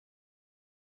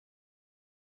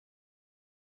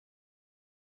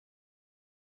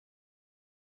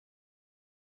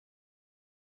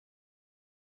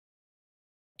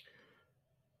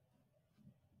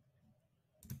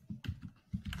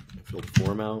Field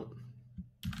form out.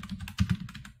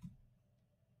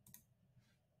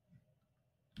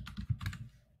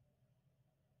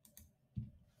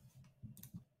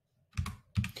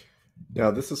 Now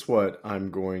this is what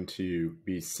I'm going to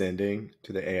be sending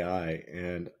to the AI,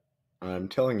 and I'm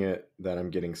telling it that I'm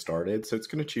getting started. So it's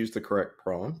going to choose the correct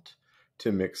prompt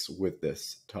to mix with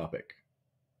this topic.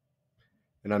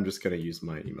 And I'm just going to use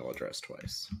my email address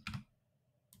twice.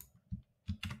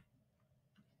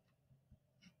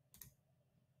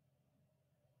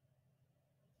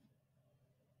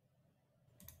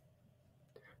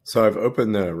 So I've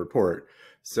opened the report.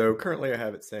 So currently I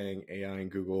have it saying AI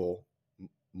and Google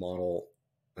model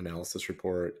analysis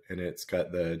report, and it's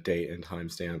got the date and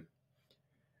timestamp.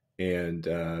 And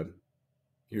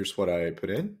here's what I put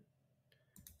in.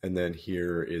 And then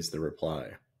here is the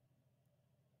reply.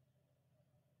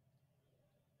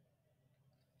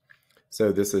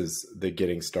 So this is the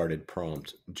getting started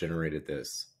prompt generated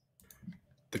this.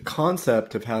 The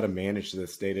concept of how to manage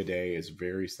this day to day is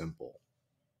very simple.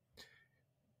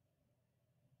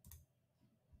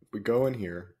 We go in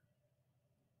here,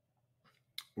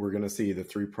 we're going to see the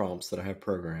 3 prompts that I have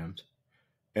programmed.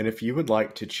 And if you would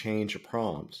like to change a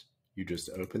prompt, you just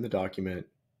open the document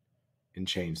and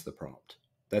change the prompt.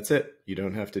 That's it. You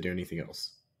don't have to do anything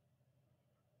else.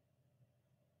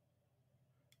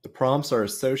 The prompts are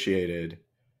associated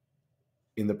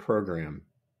in the program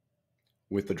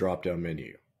with the drop-down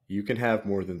menu. You can have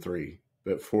more than 3,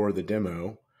 but for the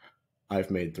demo, I've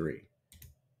made 3.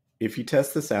 If you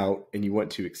test this out and you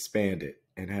want to expand it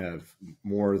and have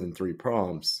more than 3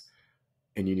 prompts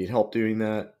and you need help doing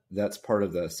that, that's part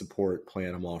of the support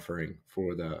plan I'm offering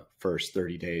for the first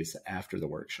 30 days after the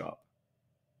workshop.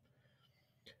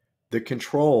 The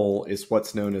control is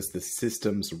what's known as the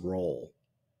system's role.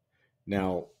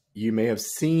 Now, you may have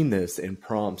seen this in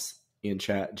prompts in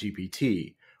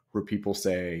ChatGPT where people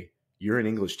say, you're an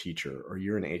English teacher or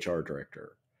you're an HR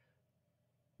director.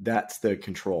 That's the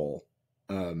control.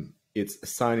 It's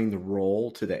assigning the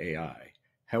role to the AI.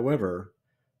 However,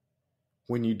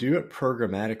 when you do it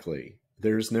programmatically,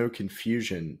 there's no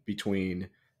confusion between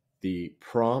the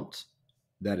prompt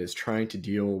that is trying to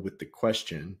deal with the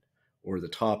question or the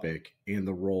topic and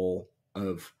the role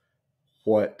of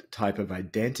what type of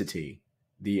identity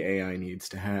the AI needs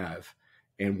to have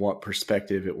and what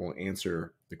perspective it will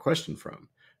answer the question from,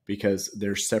 because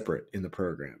they're separate in the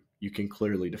program. You can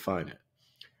clearly define it.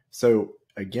 So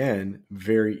again,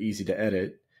 very easy to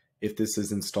edit. If this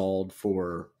is installed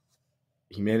for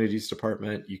humanities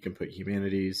department, you can put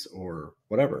humanities or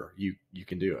whatever, you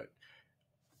can do it.